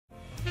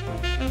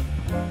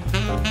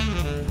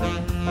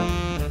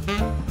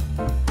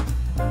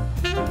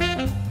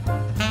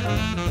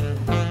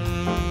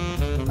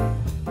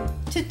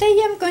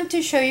Today I'm going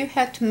to show you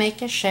how to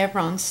make a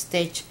chevron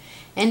stitch,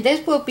 and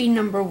this will be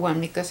number 1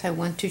 because I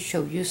want to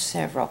show you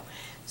several.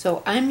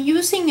 So I'm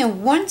using a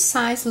 1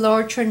 size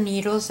larger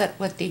needles at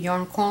what the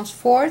yarn calls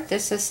for.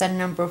 This is a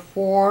number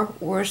 4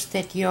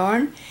 worsted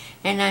yarn,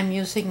 and I'm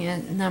using a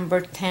number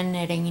 10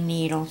 knitting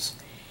needles.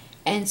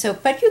 And so,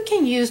 but you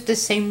can use the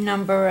same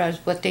number as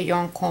what the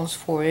yarn calls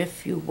for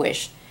if you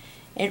wish.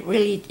 It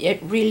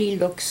really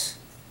looks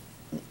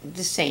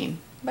the same,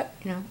 but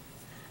you know,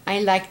 I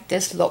like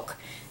this look.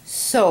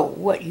 So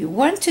what you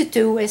want to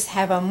do is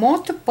have a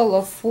multiple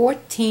of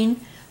 14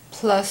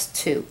 plus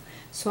 2.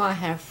 So I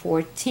have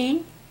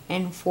 14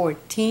 and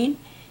 14,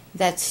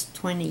 that's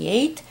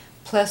 28,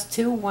 plus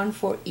 2, 1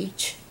 for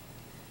each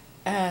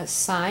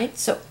side.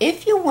 So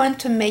if you want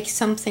to make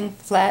something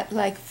flat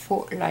like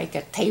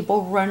a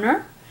table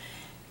runner,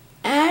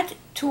 add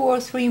 2 or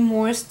 3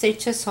 more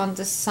stitches on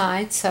the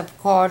sides of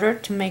garter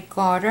to make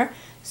garter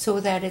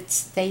so that it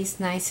stays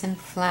nice and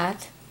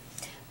flat.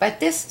 But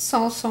this is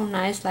also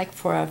nice like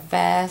for a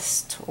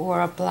vest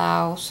or a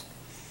blouse.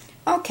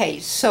 Okay,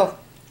 so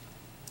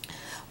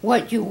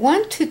what you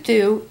want to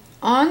do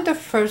on the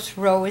first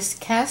row is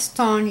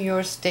cast on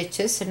your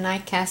stitches, and I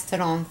cast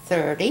it on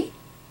 30.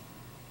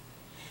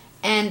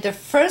 And the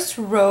first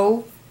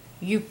row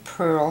you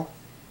purl.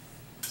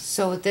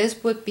 So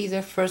this would be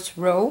the first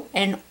row,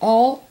 and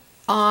all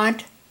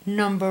odd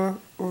number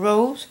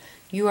rows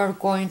you are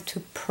going to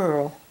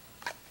purl.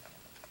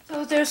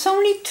 So there's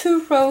only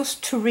 2 rows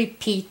to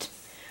repeat.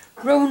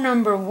 Row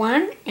number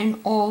 1 and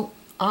all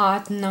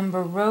odd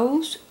number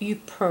rows you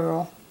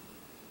purl.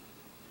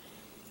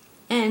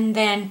 And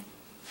then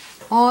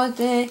all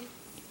the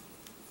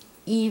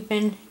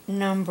even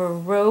number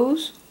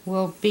rows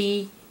will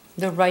be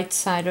the right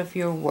side of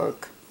your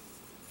work.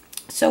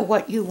 So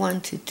what you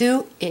want to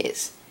do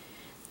is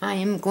I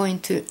am going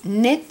to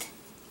knit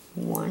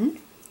 1,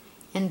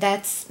 and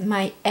that's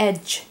my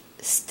edge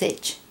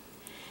stitch.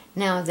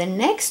 Now the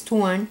next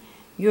one,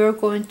 you're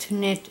going to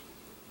knit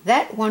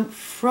that one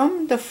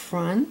from the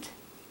front,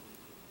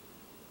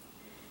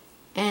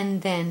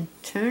 and then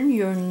turn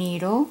your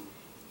needle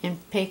and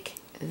pick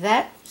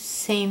that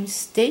same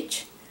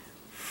stitch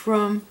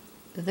from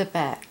the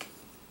back.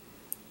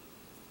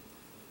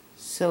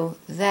 So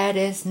that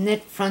is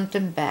knit front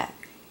and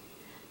back.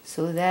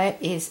 So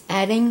that is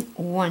adding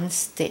 1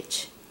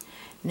 stitch.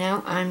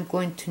 Now I'm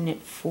going to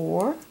knit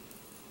 4,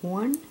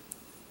 1,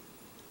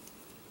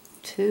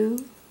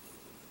 2,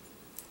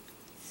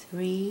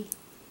 3,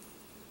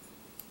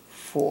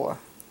 4.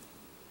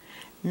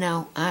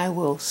 Now I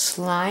will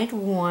slide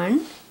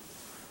 1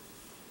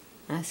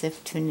 as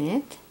if to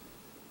knit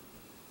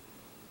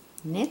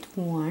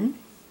 1,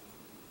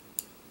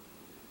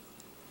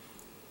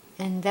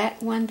 and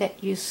that one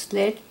that you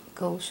slid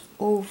goes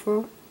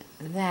over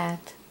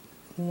that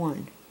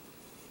one.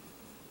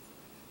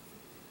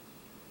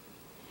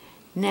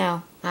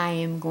 Now I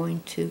am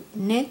going to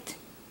knit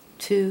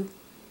 2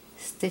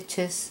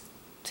 stitches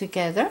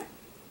together,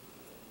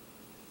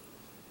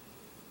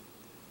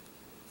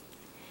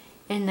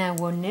 and I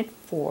will knit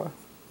 4.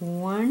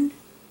 1,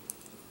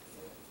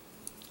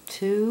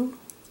 2,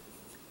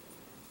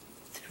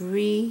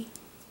 3,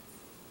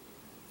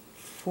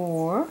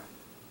 4.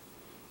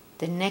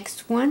 The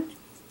next one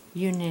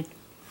you knit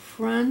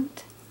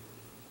front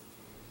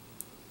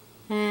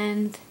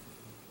and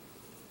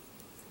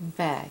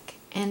back,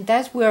 and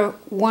that's where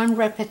 1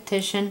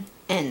 repetition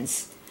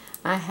ends.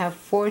 I have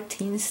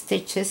 14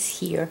 stitches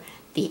here,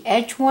 the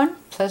edge one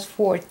plus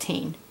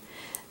 14.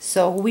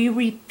 So we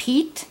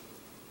repeat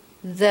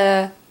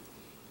the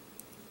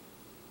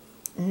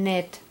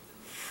knit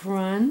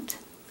front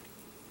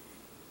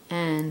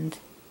and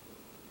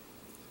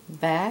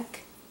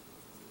back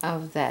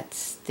of that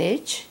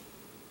stitch,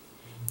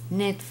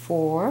 knit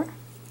 4,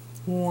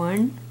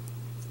 1,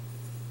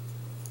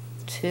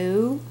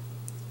 2,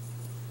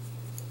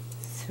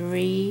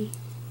 3,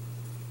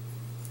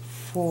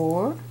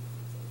 4,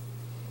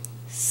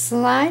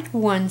 slide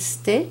 1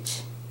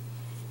 stitch,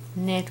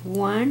 knit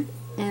 1,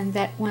 and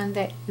that one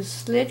that you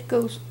slid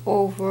goes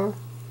over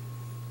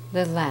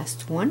the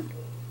last one.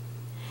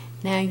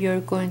 Now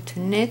you're going to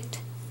knit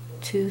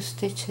 2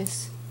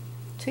 stitches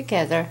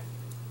together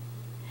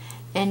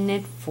and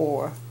knit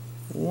 4.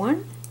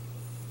 1,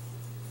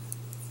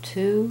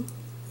 2,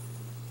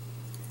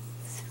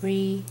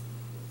 3,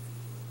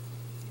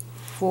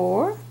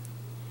 4.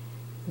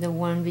 The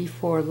one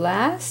before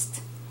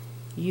last,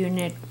 you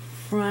knit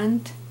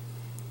front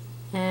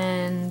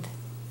and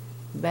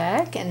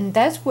back, and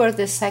that's where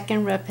the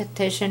second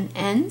repetition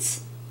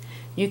ends.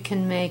 You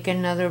can make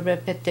another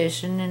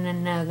repetition and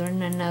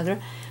another,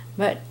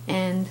 but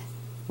end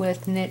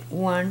with knit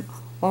 1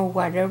 or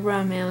whatever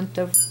amount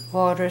of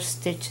garter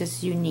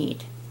stitches you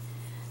need.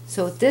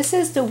 So this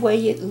is the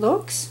way it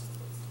looks,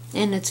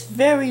 and it's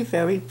very,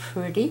 very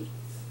pretty.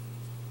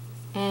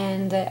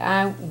 And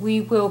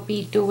we will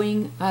be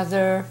doing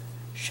other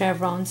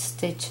chevron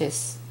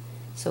stitches.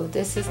 So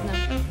this is not